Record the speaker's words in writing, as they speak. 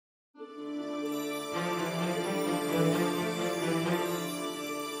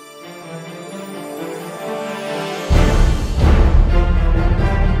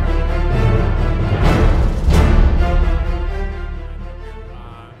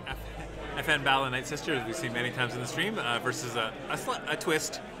FN Battle of Night Sister, as we've seen many times in the stream, versus a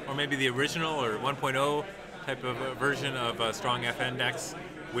twist, or maybe the original or 1.0 type of version of strong FN decks,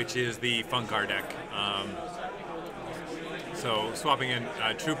 which is the Funkar deck. So swapping in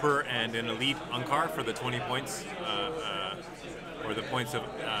Trooper and an Elite Unkar for the 20 points, or the points of,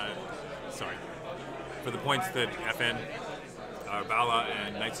 for the points that FN, Bala,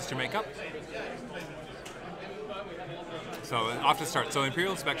 and Night Sister make up. So off to start. So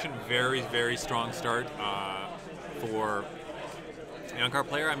Imperial Inspection, very, very strong start for the Unkar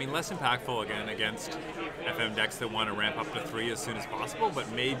player. I mean, less impactful again against FM decks that want to ramp up to 3 as soon as possible,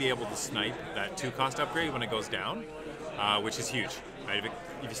 but may be able to snipe that 2-cost upgrade when it goes down, which is huge. Right?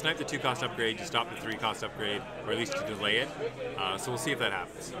 If you snipe the 2-cost upgrade, you stop the 3-cost upgrade, or at least you delay it. So we'll see if that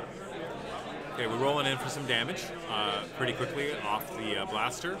happens. Okay, we're rolling in for some damage pretty quickly off the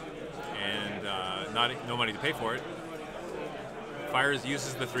blaster, and no money to pay for it. Fires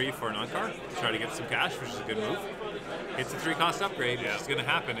uses the 3 for an Unkar to try to get some cash, which is a good move. Hits the 3-cost upgrade, which is going to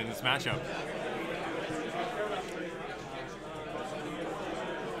happen in this matchup.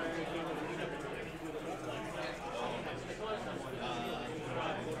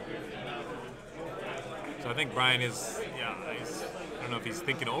 So I think Brian is, I don't know if he's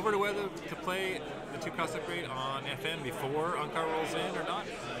thinking over to whether to play the 2-cost upgrade on FN before Unkar rolls in or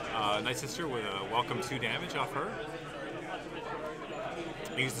not. Night Sister with a welcome 2 damage off her.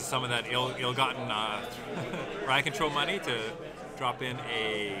 He uses some of that ill-gotten riot control money to drop in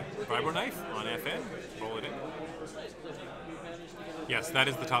a vibro knife on FN, roll it in. Yes, that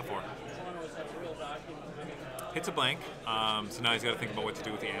is the top 4. Hits a blank, so now he's got to think about what to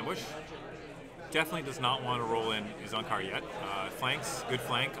do with the ambush. Definitely does not want to roll in his Unkar yet. Flanks, good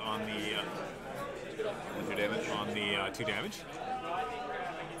flank on the 2 damage. On the 2 damage.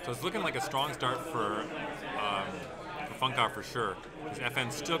 So it's looking like a strong start for Funkar for sure, because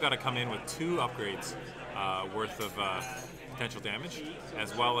FN's still got to come in with 2 upgrades worth of potential damage,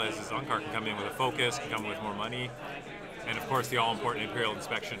 as well as his Unkar can come in with a focus, can come in with more money, and of course the all-important Imperial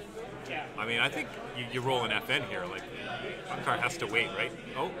Inspection. I mean, I think you roll an FN here, like, Unkar has to wait, right?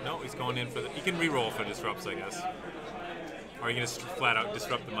 Oh, no, he's going in for the... He can re-roll for Disrupts, I guess. Or you can just flat out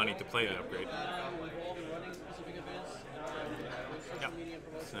disrupt the money to play the upgrade.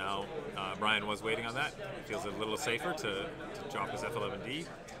 So now Brian was waiting on that. Feels a little safer to drop his F11D.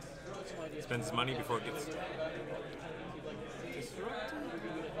 Spends his money before it gets disrupted.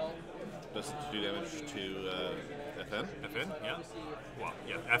 Does 2 damage to FN? FN, yeah. Well,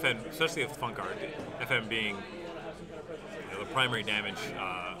 yeah, FN, especially with Funkar. FN being the primary damage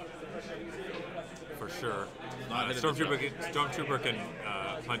for sure. Stormtrooper can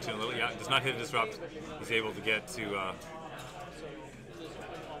punch in a little. Yeah, does not hit a disrupt. He's able to get to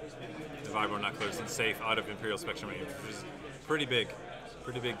the Vibro Knucklers and safe out of Imperial Spectrum range, which is pretty big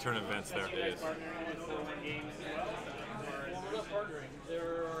turn of events there. It is.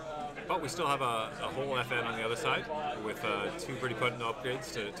 But we still have a whole FN on the other side with 2 pretty potent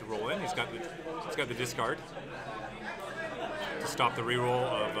upgrades to roll in. He's got the discard to stop the reroll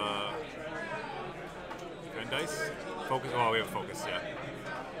of Grand Dice. Focus. Oh, we have a focus. Yeah.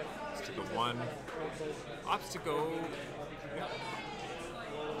 Let's take a 1. Opts to go.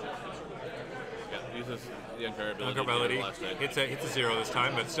 Yeah, uses the Unkar ability. Hits a 0 this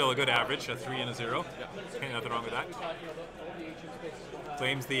time, but still a good average, a 3 and a 0. Yeah. Nothing wrong with that.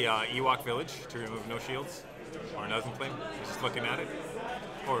 Claims the Ewok village to remove no shields, or doesn't claim. He's just looking at it,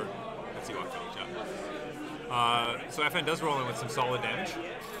 or that's Ewok village. Yeah. So FN does roll in with some solid damage.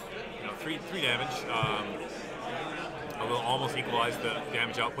 3 damage. Will almost equalize the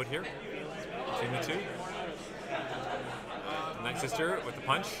damage output here between the 2. Night Sister with the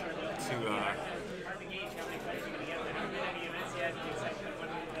punch to.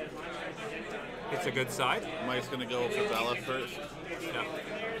 It's a good side. Mike's going to go for Bala first. Yeah.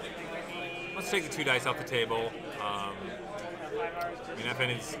 Let's take the 2 dice off the table. I mean,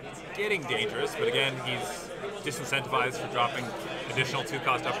 FN is getting dangerous, but again, he's disincentivized for dropping additional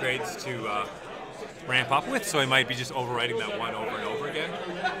 2-cost upgrades to ramp up with, so he might be just overwriting that 1 over and over again.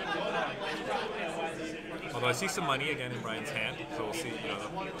 Although I see some money again in Brian's hand, so we'll see,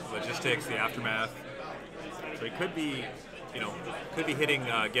 the logistics, the aftermath. So he could be, hitting,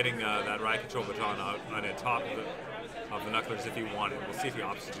 getting that riot control baton out on the top of the Knucklers if he wanted. We'll see if he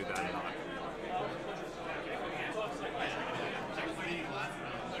opts to do that or not.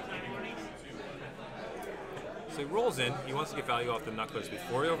 So he rolls in. He wants to get value off the Knucklers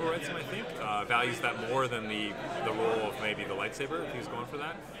before he overwrites them, I think. Values that more than the roll of maybe the lightsaber if he was going for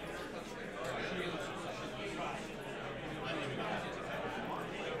that.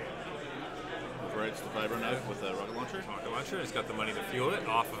 overwrites the vibro knife with a rocket launcher. Rocket launcher. He's got the money to fuel it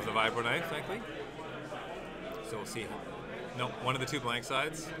off of the vibro knife, thankfully. So we'll see. No, one of the two blank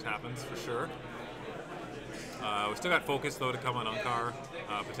sides. It happens for sure. We still got focus though to come on Unkar,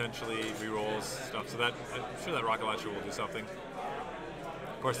 potentially rerolls stuff. So that I'm sure that rocket launcher will do something.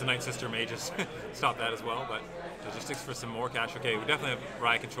 Of course, the Night Sister may just stop that as well. But logistics for some more cash. Okay, we definitely have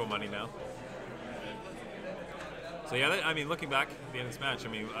riot control money now. So yeah, I mean, looking back at the end of this match, I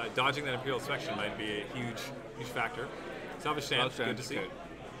mean, dodging that Imperial Inspection might be a huge factor. Salvage stand, good to see. Good.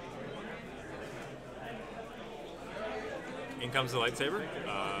 In comes the lightsaber,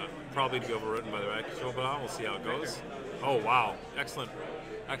 probably to be overridden by the riot control baton. We'll see how it goes. Oh wow, excellent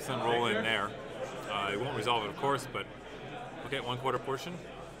roll in there. It won't resolve it, of course, but okay, 1/4 portion,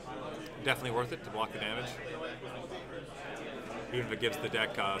 definitely worth it to block the damage. Even if it gives the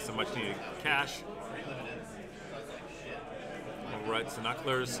deck some much needed cash. Overrides the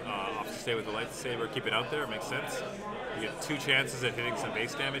knucklers, opts to stay with the lightsaber, keep it out there, it makes sense. You get 2 chances at hitting some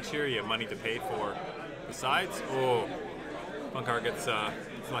base damage here, you have money to pay for the sides. Oh, Unkar gets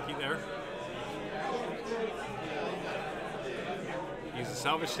lucky there. Use a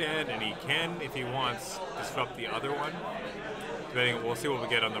salvage stand, and he can, if he wants, disrupt the other one. Depending, we'll see what we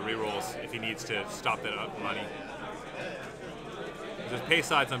get on the rerolls if he needs to stop that money. There's pay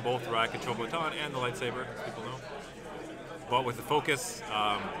sides on both the riot control baton and the lightsaber, as people know. But with the focus,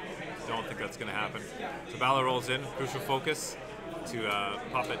 don't think that's going to happen. So Balor rolls in, crucial focus to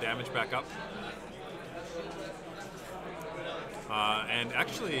pop that damage back up. And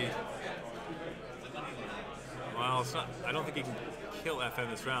actually, well, it's not. I don't think he can kill FN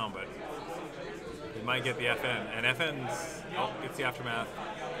this round, but he might get the FN. And FN's gets the aftermath.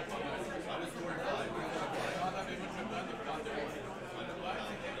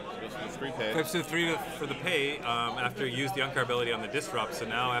 Flips to 3 for the pay after he used the Unkar ability on the disrupt. So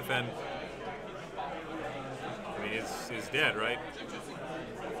now FN, I mean, is dead, right?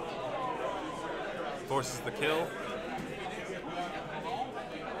 Forces the kill.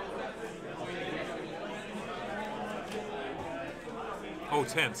 Oh,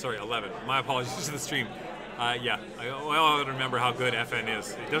 10, sorry, 11. My apologies to the stream. Yeah, I don't remember how good FN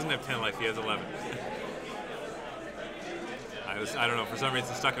is. He doesn't have 10 life, he has 11. I don't know, for some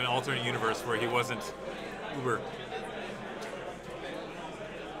reason stuck in an alternate universe where he wasn't uber.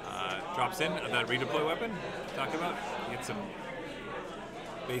 Drops in that redeploy weapon, talking about. He gets some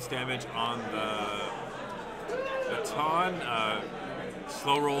base damage on the baton,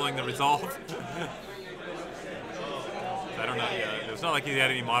 slow rolling the resolve. I don't know, yeah, it's not like he had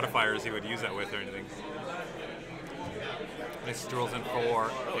any modifiers he would use that with or anything. Nice rolls in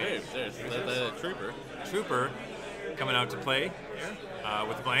for... Hey, there's the trooper. Trooper coming out to play here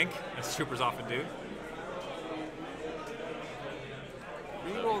with a blank, as troopers often do.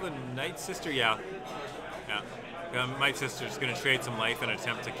 Reroll the Night Sister, yeah. Night Sister's going to trade some life and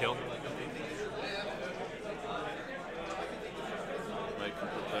attempt to kill. Like,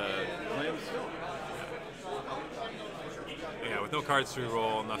 claims? Yeah, with no cards to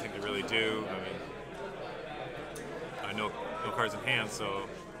reroll, nothing to really do. I mean, no cards in hand, so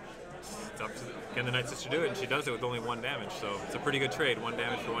it's up to can the Night Sister do it, and she does it with only 1 damage, so it's a pretty good trade. 1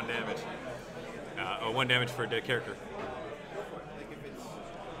 damage for 1 damage. Or 1 damage for a dead character.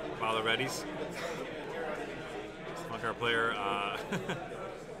 Balor readies. Unkar player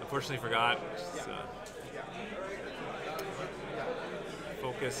unfortunately forgot. Just,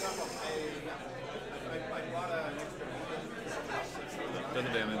 focus. Done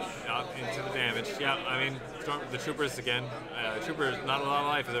the damage. Into the damage. Yeah, I mean, the troopers again. Troopers not a lot of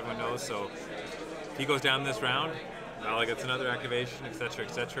life, as everyone knows, so if he goes down this round, Balor gets another activation, etc.,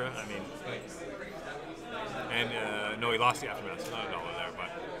 etc. I mean, and no, he lost the aftermath, so not a dollar there, but.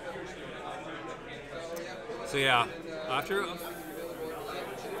 So yeah, after a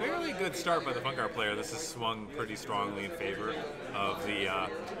fairly good start by the Unkar player, this has swung pretty strongly in favor of the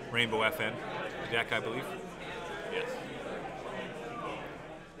Rainbow FN deck, I believe. Yes.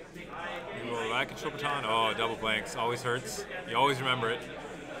 Riot control baton. Oh, double blanks. Always hurts. You always remember it.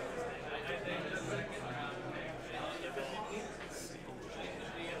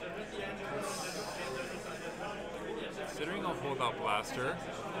 Considering I'll hold out Blaster,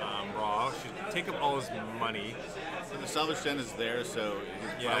 Raw should take up all his money. The salvage stand is there, so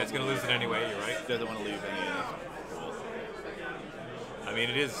yeah, it's going to lose it anyway. You're right. Doesn't want to leave any. I mean,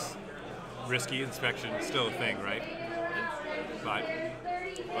 it is risky. Inspection still a thing, right? But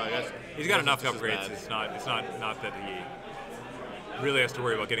well, I guess he's got enough upgrades. It's not that he really has to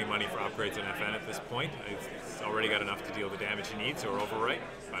worry about getting money for upgrades in FN at this point. He's already got enough to deal the damage he needs or overwrite.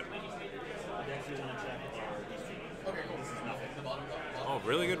 But Oh,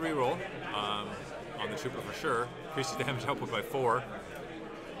 really good reroll on the trooper for sure. Increases damage output by 4.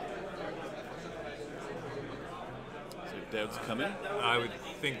 So Dev's coming. I would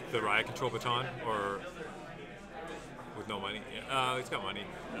think the riot control baton, or with no money. Yeah, he's got money.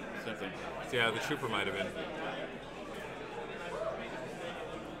 No, same thing. So yeah, the trooper might have been.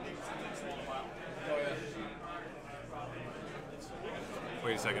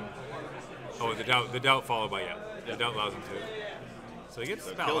 Wait a second. Oh, the doubt followed by The doubt allows him to. So he gets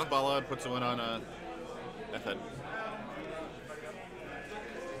So Bala. kills Bala and puts a win on FN.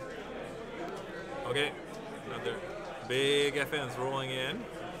 Okay, another big FN's rolling in.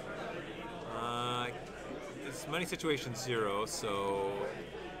 His money situation 0, so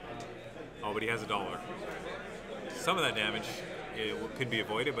but he has $1. Some of that damage could be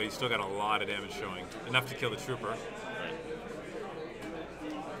avoided, but he's still got a lot of damage showing, enough to kill the trooper.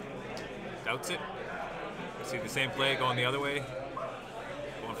 Doubts it. See the same play going the other way,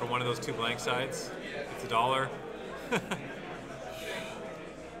 going from one of those 2 blank sides. It's $1.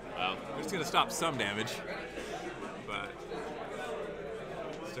 Wow. We're just gonna stop some damage, but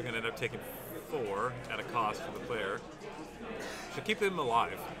still gonna end up taking 4 at a cost for the player. Should keep him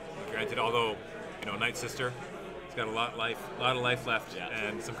alive. Granted, although Night Sister, he's got a lot of life left,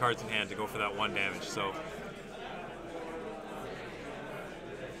 and some cards in hand to go for that 1 damage. So.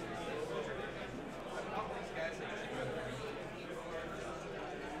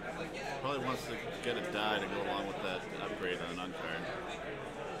 Probably wants to get a die to go along with that upgrade on an uncard.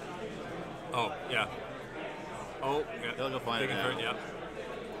 Oh, yeah. Oh, yeah. He'll go find it now. Yeah.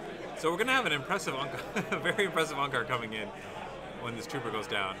 So we're going to have an impressive a very impressive Unkar coming in when this trooper goes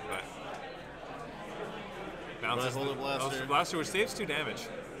down. But bounces Blaster. Blaster, which saves 2 damage.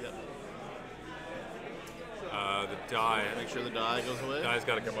 Yep. The die. Make sure the die goes away. Die's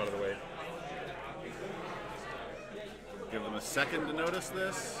got to come out of the way. Give them a second to notice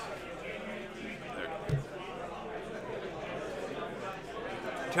this. There.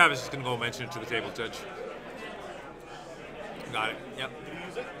 Travis is going to go mention it to the table judge. Got it. Yep. Did you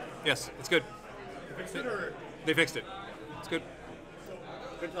use it? Yes, it's good. You fixed it or? They fixed it. It's good.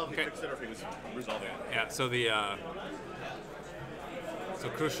 Couldn't tell if Okay. he fixed it or if he was resolving it. Yeah, so the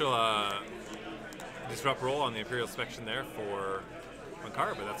crucial disrupt roll on the Imperial inspection there for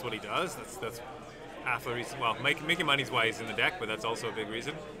Unkar, but that's what he does. That's half the reason. Well, making money's why he's in the deck, but that's also a big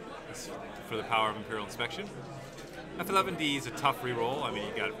reason. It's for the power of Imperial inspection. F11D is a tough reroll. I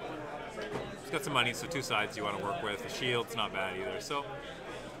mean, he's got some money, so 2 sides you want to work with. The shield's not bad either, so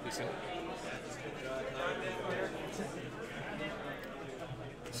decent.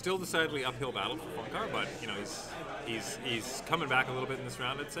 Still decidedly uphill battle for Unkar, but he's coming back a little bit in this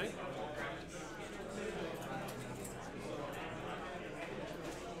round, I'd say.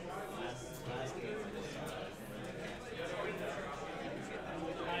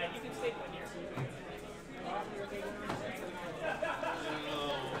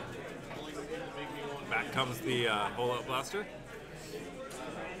 Back comes the Hole-Out Blaster.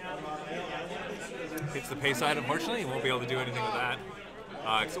 Hits the pay side, unfortunately. He won't be able to do anything with that.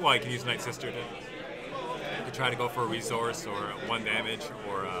 Well, he can use Night Sister to try to go for a resource or 1 damage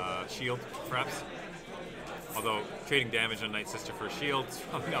or a shield, perhaps. Although trading damage on Night Sister for a shield is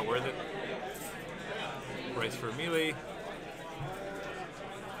probably not worth it. Price for melee.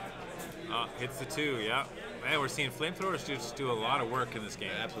 Hits the 2, yeah. Man, we're seeing flamethrowers just do a lot of work in this game.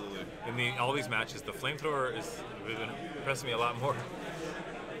 Absolutely. In all these matches, the flamethrower is impressing me a lot more.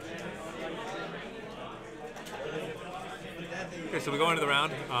 Okay, so we go into the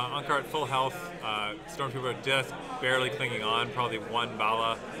round. Unkar at full health. Stormtrooper just barely clinging on. Probably 1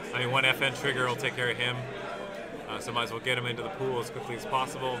 Bala. 1 FN trigger will take care of him. So might as well get him into the pool as quickly as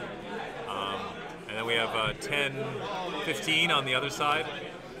possible. And then we have 10, 15 on the other side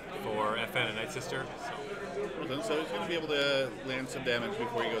for FN and Night Sister. So he's going to be able to land some damage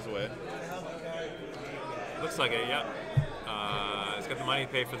before he goes away. Looks like it, yeah. He's got the money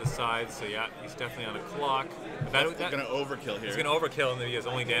to pay for the sides, so yeah, he's definitely on a clock. He's going to overkill here. He's going to overkill, and he has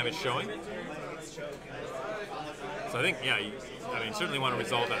only damage showing. So I think, yeah, certainly want to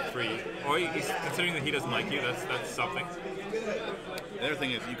resolve that 3. Or he's considering that he doesn't like you. That's something. The other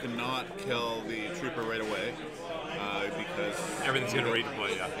thing is you cannot kill the trooper right away because everything's going to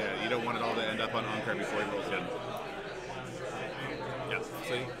redeploy. Yeah. Yeah, you don't want it all to end up on Unkar before he rolls in. Yeah.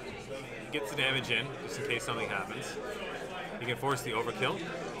 So he gets the damage in just in case something happens. He can force the overkill,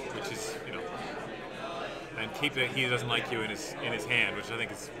 which is and keep it. He doesn't like you in his hand, which I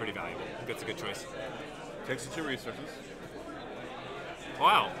think is pretty valuable. I think that's a good choice. Takes the 2 resources.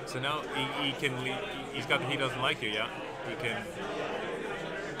 Wow. So now he can. He's got the he doesn't like you. Yeah. He can.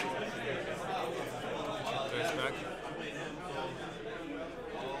 Back.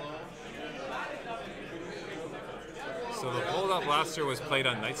 Blaster was played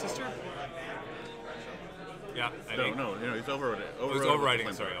on Night Sister? Yeah, I think. No, he's overriding. It was overriding,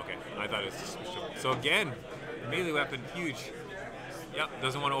 sorry, okay. I thought it was just switched over. So again, melee weapon, huge. Yep,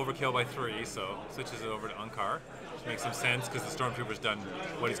 doesn't want to overkill by 3, so switches it over to Unkar. Which makes some sense because the Stormtrooper's done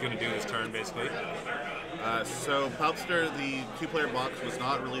what he's going to do this turn, basically. So Palpster, the 2-player box, was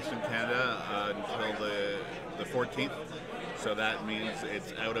not released in Canada until the 14th. So that means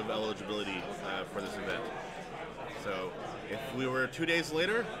it's out of eligibility for this event. So if we were 2 days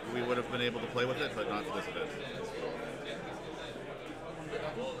later, we would have been able to play with it, but not for this event.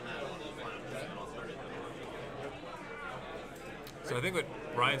 So I think what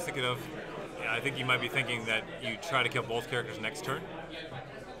Brian's thinking of, I think you might be thinking that you try to kill both characters next turn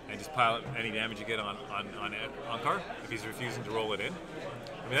and just pile up any damage you get on Ankar if he's refusing to roll it in.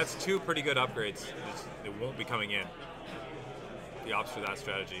 I mean, that's 2 pretty good upgrades that won't be coming in. The opts for that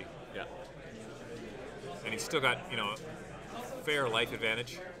strategy. Yeah. And he's still got, fair life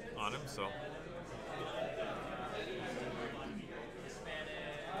advantage on him, so.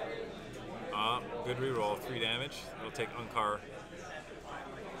 Good reroll, 3 damage. It'll take Unkar.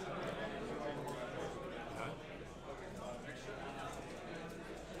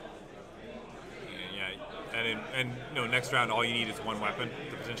 And next round, all you need is 1 weapon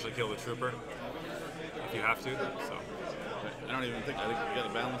to potentially kill the trooper if you have to. So. I think you got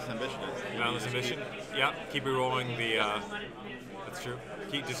a balanced ambition. Balanced ambition. Yeah. Keep rerolling the. That's true.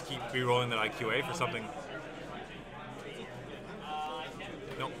 Keep rerolling that IQA for something.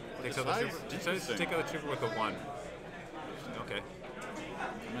 Nope. Takes out the trooper. Just take out the trooper with a 1. Okay.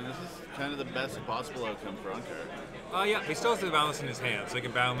 I mean, this is kind of the best possible outcome for Unkar. Yeah, he still has the balance in his hand, so he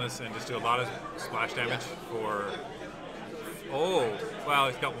can balance and just do a lot of splash damage for. Oh, wow,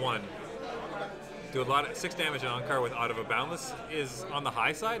 he's got 1. Do a lot of 6 damage on Unkar with out of a boundless is on the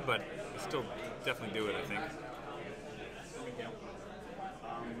high side, but still definitely do it, I think.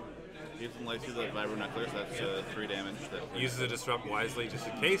 Gives him light through the vibro knucklers, that's 3 damage. Uses a disrupt wisely just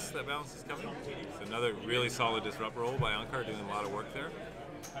in case that balance is coming. It's another really solid disrupt roll by Unkar, doing a lot of work there.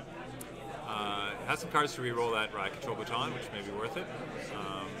 Has some cards to reroll that Riot Control Baton, which may be worth it.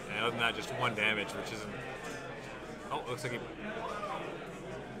 And other than that, just 1 damage, which isn't. Oh, looks like he.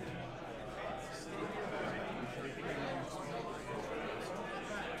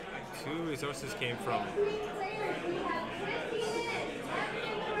 Two resources came from.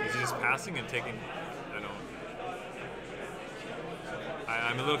 Is he just passing and taking? I don't.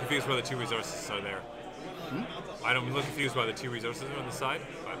 I'm a little confused why the 2 resources are there. I'm a little confused why the 2 resources are on the side.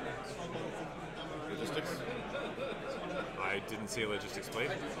 But logistics? I didn't see a logistics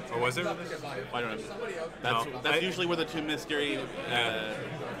plate. Or was there? I don't know. That's usually where the 2 mystery.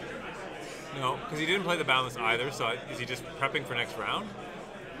 No, because he didn't play the balance either. So is he just prepping for next round?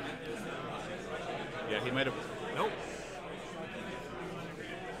 Yeah, he might have. Nope.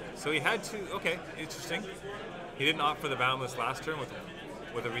 So he had to. Okay, interesting. He didn't opt for the boundless last turn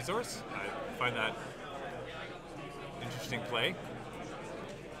with a resource. I find that interesting play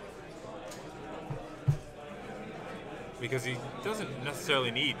because he doesn't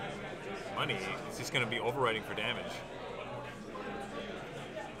necessarily need money. He's just going to be overriding for damage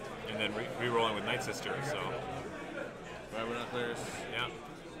and then re-rolling with Night Sister. So. Vibro knucklers. Yeah.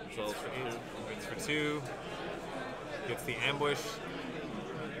 So Waits for 2. Gets the ambush.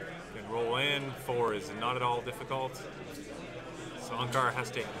 Can roll in. 4 is not at all difficult. So Unkar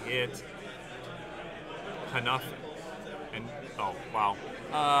has to hit enough. And oh wow!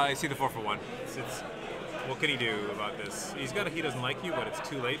 I see the 4 for 1. It's what can he do about this? He's got a he doesn't like you, but it's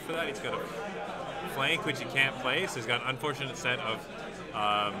too late for that. He's got a flank which he can't play, so he's got an unfortunate set of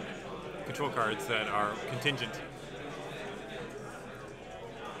control cards that are contingent.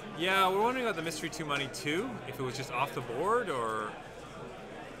 Yeah, we're wondering about the Mystery 2 money too, if it was just off the board or.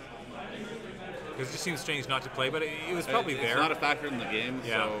 Because it just seems strange not to play, but it was probably there. It's not a factor in the game,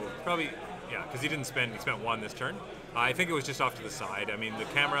 yeah, so. Probably, yeah, because he spent 1 this turn. I think it was just off to the side. I mean, the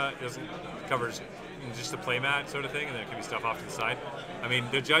camera covers just the playmat sort of thing, and there could be stuff off to the side. I mean,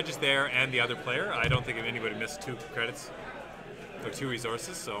 the judge is there and the other player. I don't think anybody missed 2 credits or 2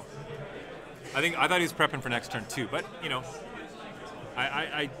 resources, so. I thought he was prepping for next turn too, but,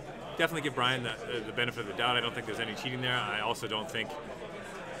 I definitely give Brian the benefit of the doubt. I don't think there's any cheating there. I also don't think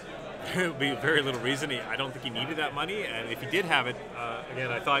there would be very little reason. I don't think he needed that money, and if he did have it,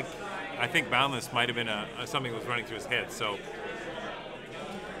 again, I think Boundless might have been something that was running through his head. So.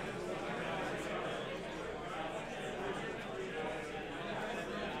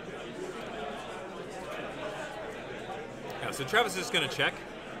 Yeah, so Travis is going to check,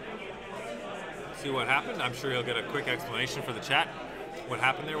 see what happened. I'm sure he'll get a quick explanation for the chat. What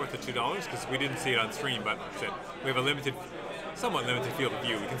happened there with the $2, because we didn't see it on stream, but we have a limited somewhat limited field of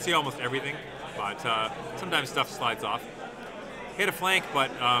view. We can see almost everything, but sometimes stuff slides off. Hit a flank,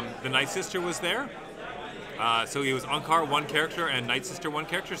 but the Night Sister was there. So he was Ankar one character and Night Sister one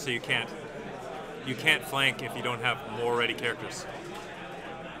character, so you can't flank if you don't have more ready characters.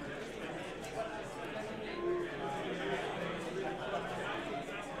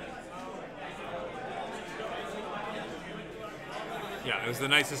 Yeah, it was the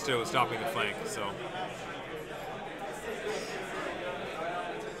Night Sister that was stopping the flank, so.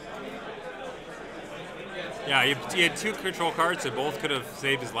 Yeah, he had 2 control cards that both could have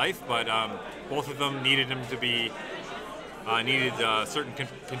saved his life, but both of them needed him to be, needed certain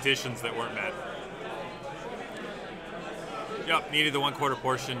conditions that weren't met. Yep, needed the 1/4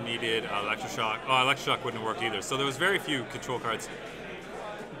 portion, needed electroshock. Oh, electroshock wouldn't have worked either. So there was very few control cards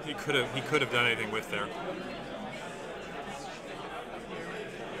he could have done anything with there.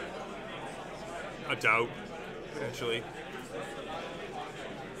 A doubt, potentially.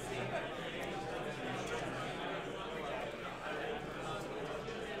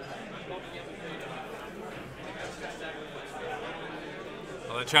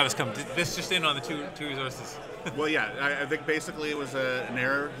 I'll let Travis come. This just in on the two resources. Well, yeah, I think basically it was an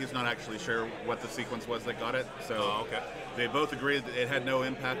error. He's not actually sure what the sequence was that got it. So okay. They both agreed that it had no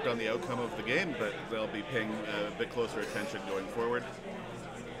impact on the outcome of the game, but they'll be paying a bit closer attention going forward.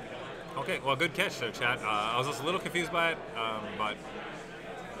 Okay, well, good catch there, chat. I was just a little confused by it,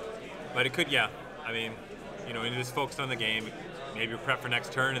 but it could, yeah. I mean, you know, when you're just focused on the game, maybe you prep for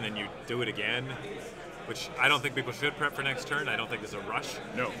next turn and then you do it again, which I don't think people should prep for next turn. I don't think there's a rush.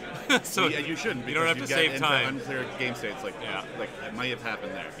 No. So yeah, you shouldn't. You don't have to save time. Unclear game states like it might have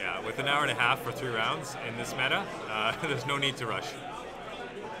happened there. Yeah, with an hour and a half for 3 rounds in this meta, there's no need to rush.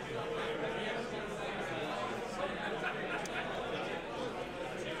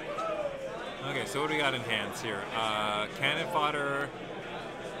 Okay, so what do we got in hands here? Cannon fodder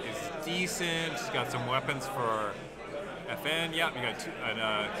is decent. Got some weapons for FN. Yeah, we got 2.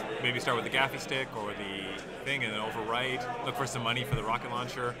 And maybe start with the gaffy stick or the thing, and then overwrite. Look for some money for the rocket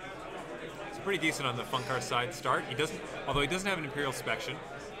launcher. It's pretty decent on the Funkar side start. He doesn't, although he doesn't have an Imperial Spection.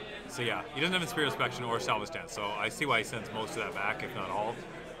 So yeah, he doesn't have an Imperial Spection or Salvage Stance. So I see why he sends most of that back, if not all.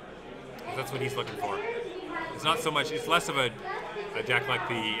 That's what he's looking for. It's not so much. It's less of a deck like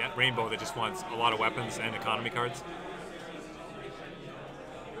the Rainbow that just wants a lot of weapons and economy cards.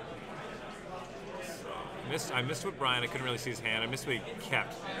 So I missed what Brian. I couldn't really see his hand. I missed what he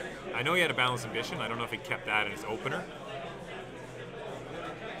kept. I know he had a Boundless Ambition. I don't know if he kept that in his opener.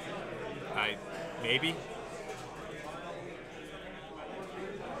 Maybe.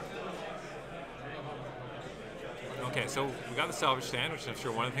 Okay, so we got the Salvage Stand, which I'm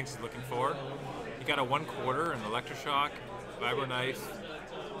sure one of the things he's looking for. You got a 1/4, an Electroshock, Vibro Knife,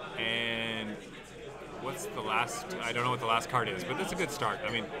 and what's the last? I don't know what the last card is, but that's a good start.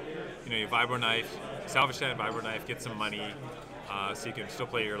 I mean, you know, you Vibro Knife, Salvage Stand, Vibro Knife, get some money, so you can still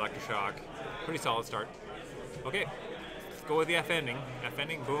play your Electroshock. Pretty solid start. Okay, let's go with the F-ending.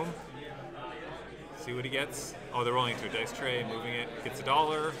 F-ending, boom. See what he gets. Oh, they're rolling into a dice tray, moving it. Gets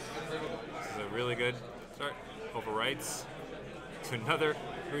 $1. This is a really good start. Overwrites to another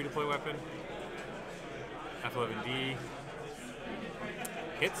redeploy weapon. F11D.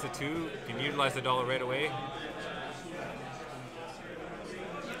 Hits the 2. Can utilize the $1 right away.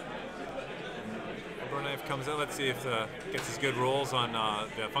 Vibro Knife comes in. Let's see if gets his good rolls on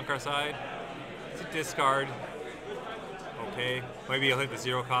the Funkar side. It's a discard. Okay. Maybe he'll hit the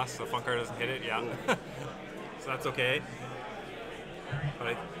 0 cost so Funkar doesn't hit it. Yeah. So that's okay.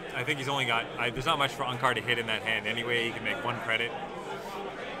 But I think he's only got... there's not much for Ankar to hit in that hand anyway. He can make 1 credit.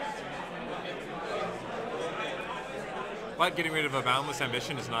 But getting rid of a Boundless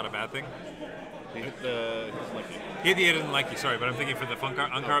Ambition is not a bad thing. He hit the Unlucky. He hit the Unlucky, sorry, but I'm thinking for the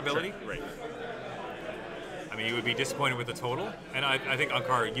Ankar ability. Sure. Right. I mean, he would be disappointed with the total. And I think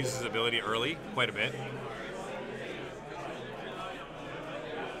Ankar uses his ability early quite a bit.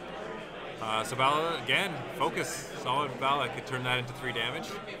 So Bala, again, focus. Solid Bala could turn that into 3 damage.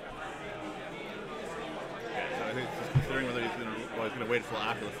 Yeah, so I think he's considering whether he's going to wait until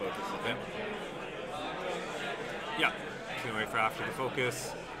after the focus. Okay. Yeah, he's going to wait for after the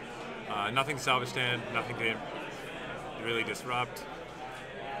focus. Nothing to Salvage Stand, nothing to really disrupt.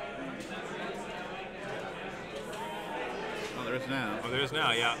 Oh, there is now. Oh, there is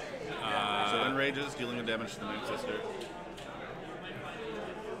now, yeah. So Enrages, dealing the damage to the Night Sister.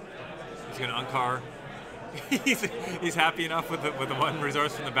 He's going to Ankar. he's happy enough with the 1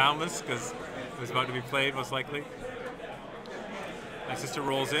 resource from the Boundless because it was about to be played most likely. My sister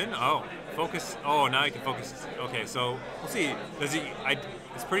rolls in. Oh, focus. Oh, now he can focus. Okay, so we'll see. Does he?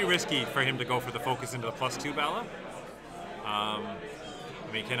 It's pretty risky for him to go for the focus into the +2 Bala.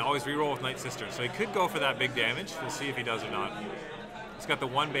 I mean, he can always reroll with Night Sister, so he could go for that big damage. We'll see if he does or not. He's got the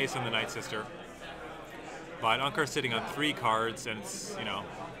 1 base on the Night Sister. But Unkar's sitting on 3 cards, and it's, you know...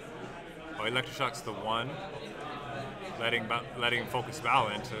 Oh, Electroshock's the 1. Letting him focus Val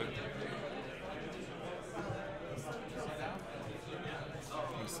into...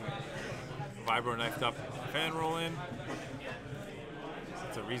 Vibro knifed up fan roll in.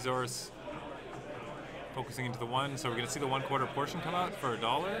 It's a resource. Focusing into the 1, so we're going to see the 1/4 portion come out for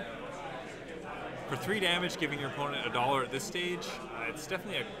 $1. For 3 damage, giving your opponent $1 at this stage, it's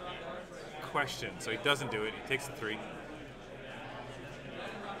definitely a question. So he doesn't do it, he takes the 3.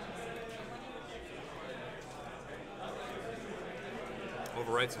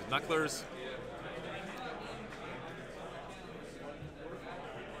 Overwrites with Knucklers.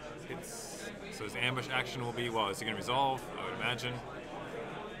 So his ambush action will be, well, is he going to resolve? I would imagine.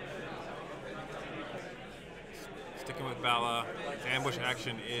 Sticking with Bala. His ambush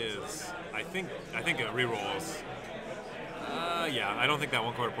action is, I think it rerolls. Yeah, I don't think that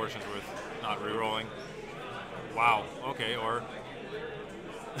 1/4 portion is worth not rerolling. Wow. Okay, or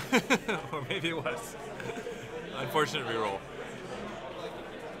or maybe it was. Unfortunate reroll.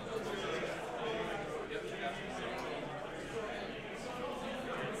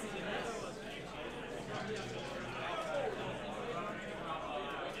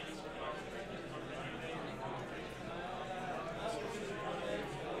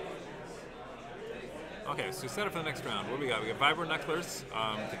 Okay, so set up for the next round. What do we got? We got Vibro Knucklers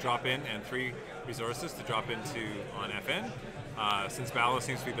to drop in and 3 resources to drop into on FN. Since Bala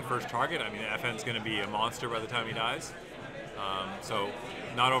seems to be the first target, I mean, FN's going to be a monster by the time he dies. So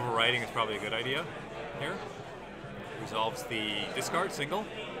not overwriting is probably a good idea here. Resolves the discard single.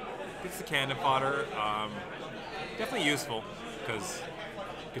 Gets the cannon fodder. Definitely useful because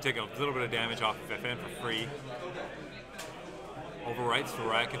you could take a little bit of damage off of FN for free. Overwrites for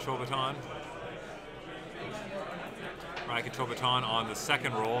Riot Control Baton. Riot Control Baton on the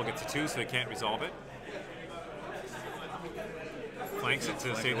second roll gets a 2, so they can't resolve it. Flanks it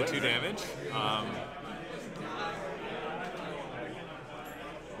to save the 2 damage.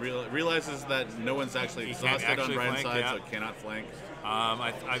 Realizes that no one's actually exhausted on Brian's side, so it cannot flank.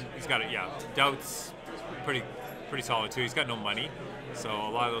 He's got it, yeah. Doubt's pretty solid too. He's got no money, so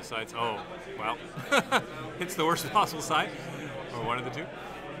a lot of those sides. Oh, well, it's the worst possible side, or one of the 2.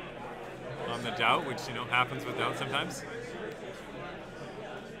 On the Doubt, which happens with Doubt sometimes.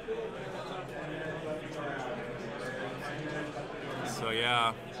 So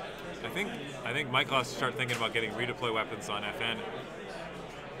yeah, I think Michael has to start thinking about getting redeploy weapons on FN,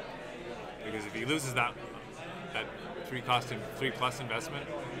 because if he loses that 3+ investment,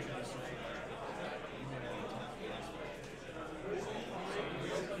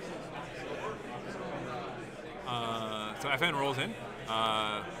 so FN rolls in.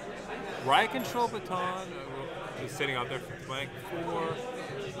 Riot Control Baton is sitting out there for flank 4.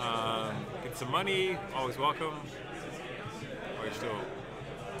 Get some money, always welcome.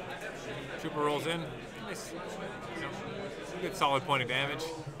 Trooper rolls in. Nice, good solid point of damage,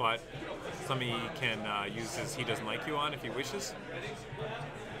 but some he can use his He Doesn't Like You on if he wishes.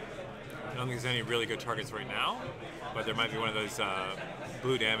 I don't think there's any really good targets right now, but there might be one of those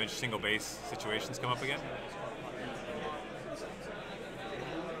blue damage single base situations come up again.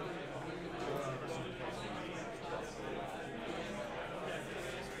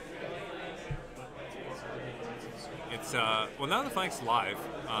 Well, now the flank's live.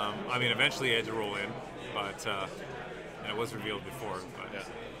 I mean, eventually he had to roll in, but and it was revealed before. But yeah.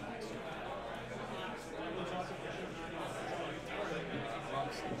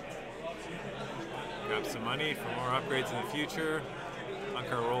 Grab some money for more upgrades in the future.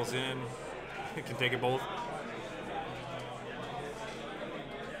 Ankar rolls in. He can take it both.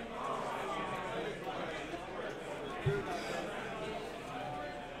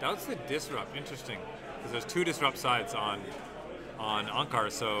 Doubt's the disrupt. Interesting. Because there's 2 disrupt sides on Ankar,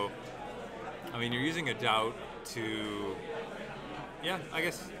 so I mean you're using a Doubt to, yeah, I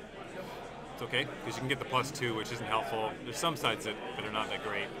guess it's okay because you can get the +2, which isn't helpful. There's some sides that are not that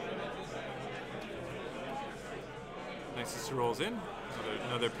great. Nice Sister rolls in,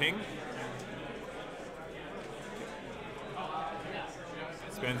 another ping.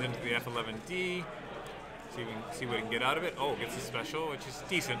 Spends into the F11D. See what he can get out of it. Oh, gets a special, which is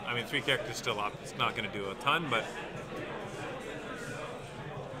decent. I mean, 3 characters still up. It's not going to do a ton, but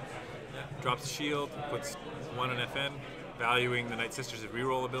drops the shield, puts 1 on FN, valuing the Night Sister's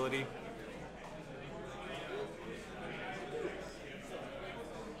reroll ability.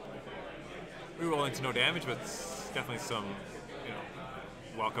 Rerolling to no damage, but it's definitely some,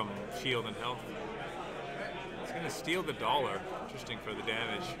 welcome shield and health. It's going to steal the dollar. Interesting for the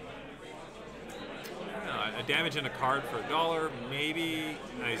damage. A damage and a card for $1, maybe.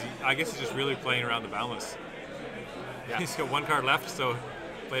 I guess he's just really playing around the balance. Yeah. He's got one card left, so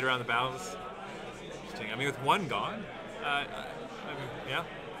played around the balance. Interesting. I mean, with one gone, yeah,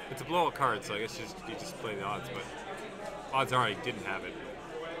 it's a blowout card, so I guess you just play the odds. But odds are he didn't have it.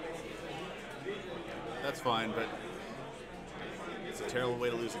 That's fine, but it's a terrible way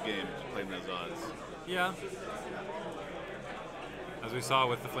to lose a game, playing those odds. Yeah. As we saw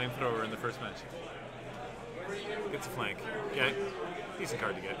with the flamethrower in the first match. Gets a flank. Okay. Decent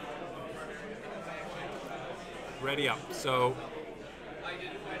card to get. Ready up. So,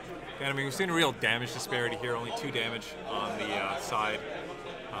 I mean, we've seen a real damage disparity here. Only 2 damage on the side,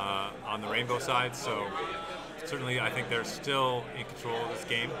 on the rainbow side. So, certainly, I think they're still in control of this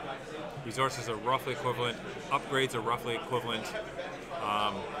game. Resources are roughly equivalent. Upgrades are roughly equivalent.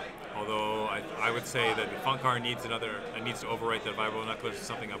 Although I would say that the Funkar needs to overwrite the Vibro Knuckler to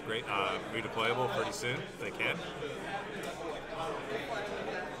something redeployable pretty soon, if they can.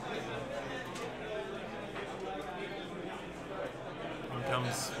 In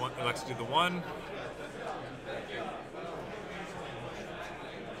comes one, elects to do the 1.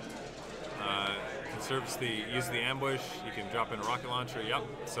 Use the ambush. You can drop in a rocket launcher. Yep.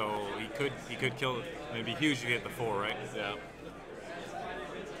 So he could kill. It'd be huge if you hit the 4, right? Yeah.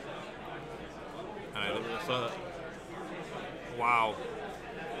 Wow.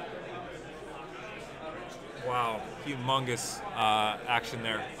 Wow. Humongous action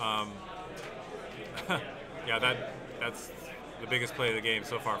there. Yeah, that's the biggest play of the game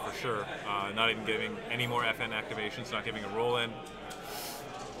so far for sure. Not even giving any more FN activations, not giving a roll in.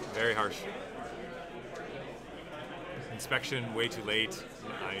 Very harsh. Inspection way too late.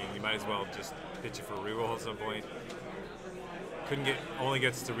 I mean, you might as well just pitch it for a reroll at some point. Only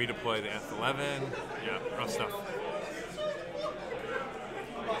gets to redeploy the F11. Yeah, rough stuff.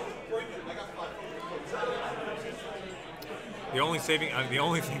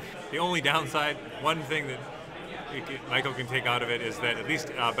 The only downside, one thing that Michael can take out of it is that at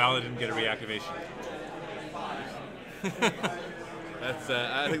least Bala didn't get a reactivation.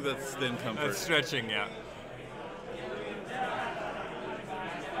 I think that's thin comfort. That's stretching, yeah.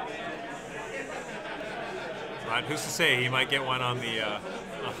 But who's to say he might get one on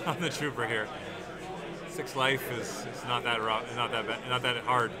the trooper here? 6 life is not that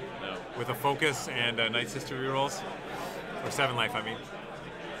hard. No. With a focus and Night Sister rerolls, or 7 life, I mean.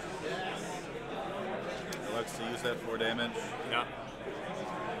 Looks to use that 4 damage. Yeah.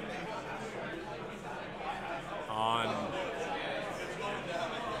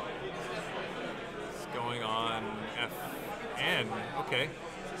 It's going on FN. Okay.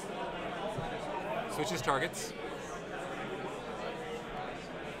 Switches targets.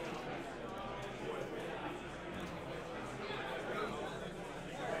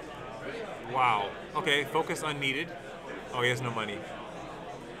 Wow. Okay, focus unneeded. Oh, he has no money.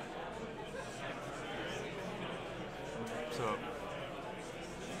 So,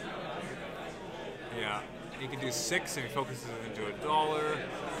 yeah, he can do 6 if he focuses into $1.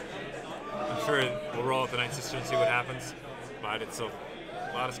 I'm sure we'll roll out the Night Sister and see what happens, but it's a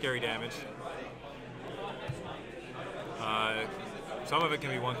lot of scary damage. Some of it can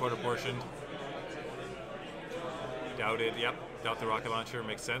be 1/4 portioned. Doubted, yep. Doubt the rocket launcher,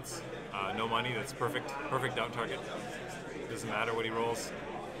 makes sense. No money, that's perfect doubt target. Doesn't matter what he rolls.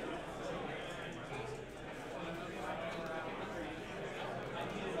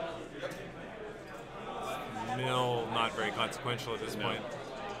 Mill, not very consequential at this point.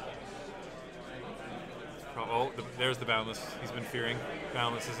 Oh, there's the Boundless. He's been fearing.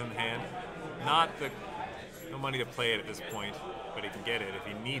 Boundless is in the hand. No money to play it at this point, but he can get it if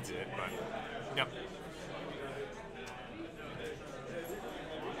he needs it. But yep.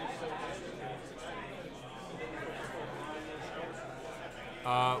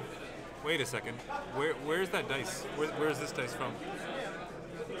 Wait a second. Where's that dice? Where is this dice from?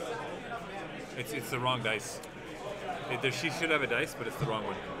 It's the wrong dice. She should have a dice, but it's the wrong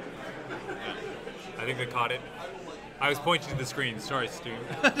one. I think they caught it. I was pointing to the screen. Sorry, Stu.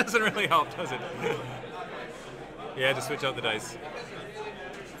 That doesn't really help, does it? You had to switch out the dice.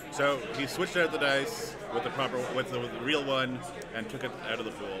 So he switched out the dice with the real one and took it out of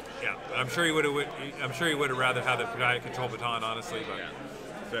the pool. Yeah, I'm sure he would have rather had the control baton, honestly. But yeah.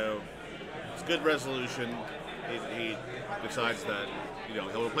 So it's good resolution. He decides that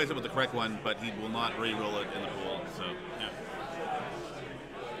he'll replace it with the correct one, but he will not re-roll it in the pool. So yeah.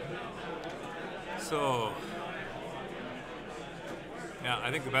 So yeah,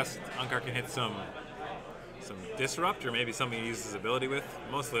 I think the best Unkar can hit some disrupt, or maybe something he uses his ability with.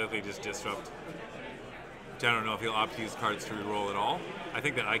 Most likely just disrupt. I don't know if he'll opt to use cards to reroll at all. I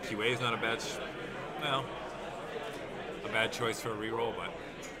think that IQA is not a bad, a bad choice for a reroll, but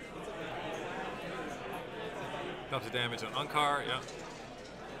drops the damage on Unkar, yeah.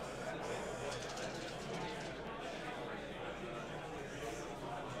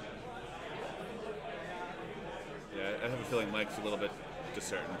 Yeah, I have a feeling Mike's a little bit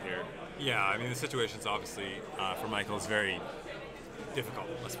discertain here. Yeah, I mean the situation's obviously for Michael is very difficult.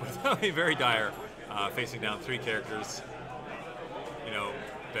 Let's put it that way, very dire. Facing down 3 characters, you know,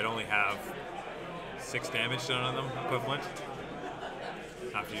 that only have 6 damage done on them, equivalent.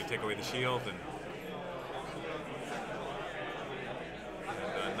 After you take away the shield and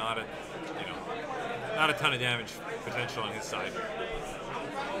not a ton of damage potential on his side.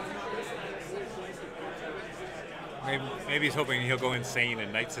 Maybe he's hoping he'll go insane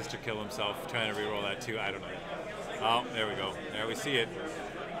and Night Sister kill himself, trying to reroll that too. I don't know. Oh, there we go. There we see it.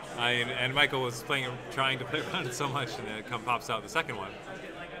 And Michael was trying to play around it so much, and then it pops out the second one.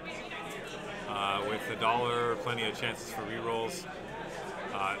 With $1, plenty of chances for rerolls.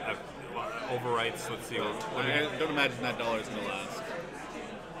 Overwrites. Let's see. I don't imagine that $1 is going to last.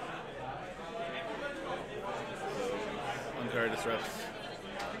 So, Unkar disrupts.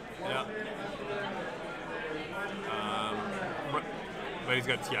 Yeah. But he's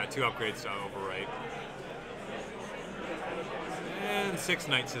got 2 upgrades to overwrite. And 6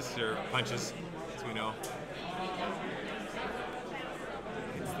 Night Sister punches, as we know.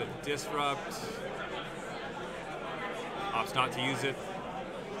 It's the disrupt. Opts not to use it.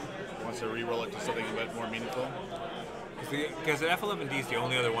 Wants to re-roll it to something a bit more meaningful. Because the F11D is the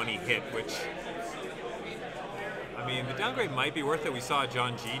only other one he hit, which, I mean, the downgrade might be worth it. We saw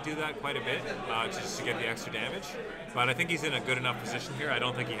John G do that quite a bit, just to get the extra damage. But I think he's in a good enough position here. I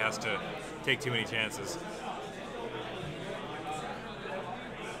don't think he has to take too many chances.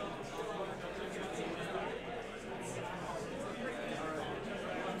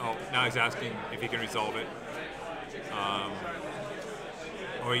 Oh, now he's asking if he can resolve it.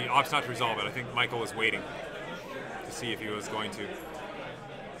 Or he opts not to resolve it. I think Michael was waiting to see if he was going to.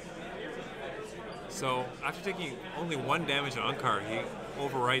 So after taking only 1 damage on Unkar, he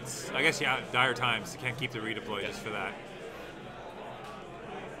overwrites. I guess, yeah, dire times. He can't keep the redeploy just for that.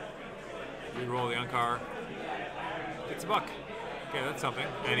 Reroll the Unkar. Gets a buck. Okay, that's something.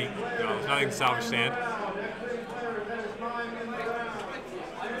 And there's nothing to salvage stand.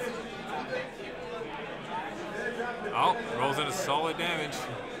 Oh, rolls in a solid damage.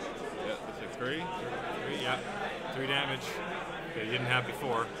 Yeah, this is 3. 3 damage that he didn't have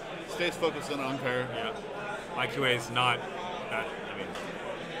before. Stays focused on Unkar. Yeah. IQA is not that, I mean,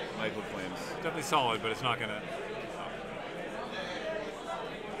 Michael claims. definitely solid, but it's not going to.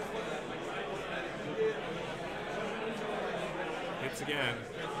 Hits again.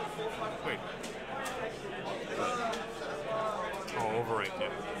 Wait. Oh, overwrite, yeah.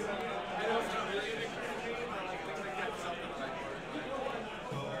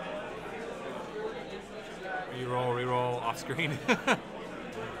 Reroll, off screen. Yeah,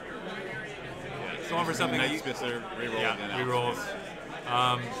 going for something. Night Sister, reroll again. Rerolls.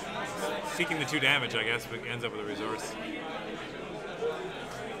 Seeking the 2 damage, I guess, but ends up with a resource.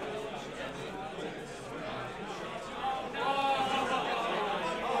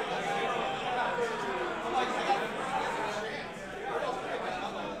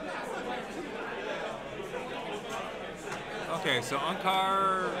 Okay, so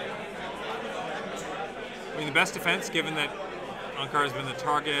Unkar. I mean, the best defense, given that Unkar has been the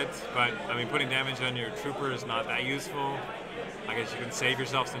target, but I mean, putting damage on your trooper is not that useful. I guess you can save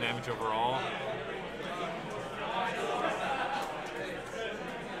yourself some damage overall.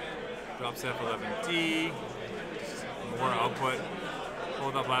 Drops F11D. More output.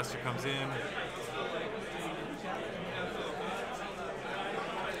 Hold up blaster comes in.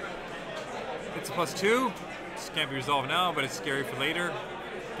 It's a +2. This can't be resolved now, but it's scary for later,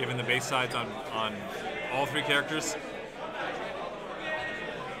 given the base sides on all 3 characters.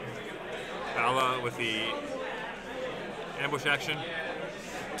 Bala with the ambush action.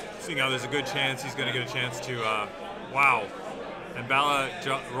 Seeing how there's a good chance he's going to get a chance to, wow. And Bala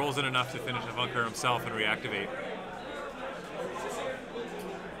rolls in enough to finish off Unkar himself and reactivate.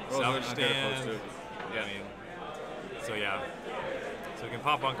 Salvage stand. Yeah. I mean, so yeah. So we can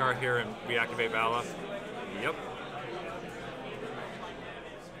pop Unkar here and reactivate Bala. Yep.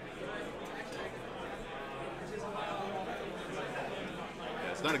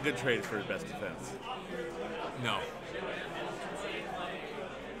 It's not a good trade for best defense. No.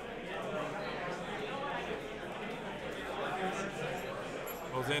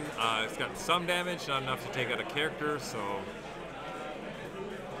 Rolls in. It's got some damage, not enough to take out a character, so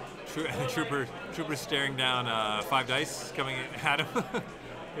Trooper staring down 5 dice coming at him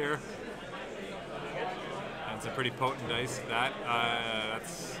here. And some pretty potent dice.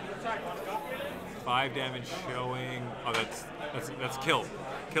 That's 5 damage showing. Oh, that's kill.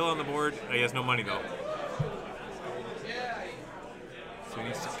 Kill on the board. He has no money though. So he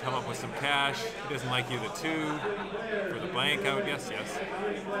needs to come up with some cash. He doesn't like either 2 for the blank, I would guess. Yes.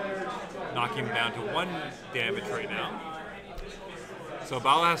 Knocking him down to 1 damage right now. So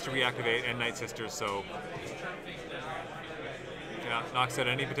Bala has to reactivate and Night Sister, so yeah, knocks out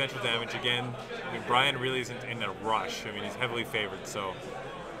any potential damage again. I mean, Brian really isn't in a rush. I mean, he's heavily favored, so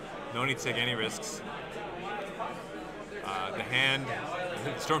no need to take any risks. The hand,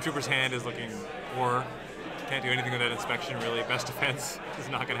 the Stormtrooper's hand is looking poor. Can't do anything with that inspection, really. Best defense is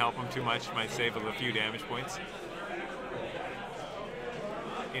not going to help him too much. Might save a few damage points.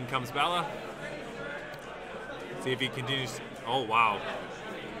 In comes Bala. See if he continues. Oh, wow.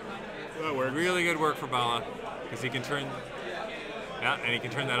 That works. Really good work for Bala, because he can turn, yeah, and he can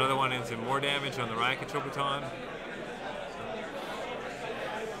turn that other one into more damage on the Riot Control Baton.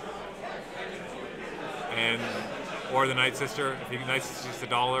 And, or the Night Sister, if the Night Sister's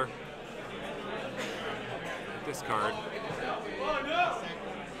just $1. Discard.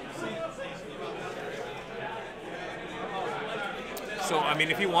 So, I mean,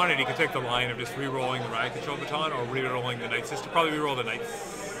 if he wanted, he could take the line of just re-rolling the Riot Control Baton or re-rolling the Night Sister. Probably re-roll the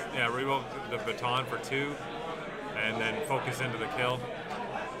re-roll the Baton for 2, and then focus into the kill.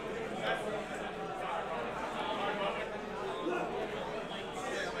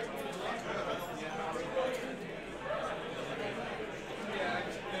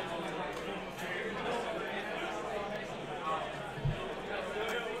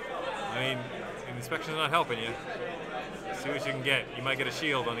 I mean, inspection's not helping you. See what you can get. You might get a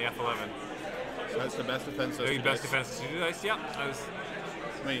shield on the F11. So that's the best defense. The best defense is 2 dice. Yeah, I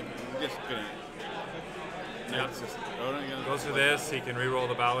mean, just gonna. Yeah. Goes for this. He can re-roll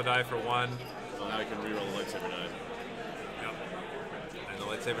the Bala die for 1. So now he can re-roll the lightsaber die. Yep. And the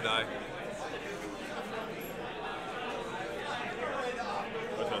lightsaber die.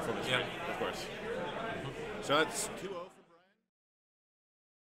 That's not focus, Yeah. right? Of course. So that's 2-0.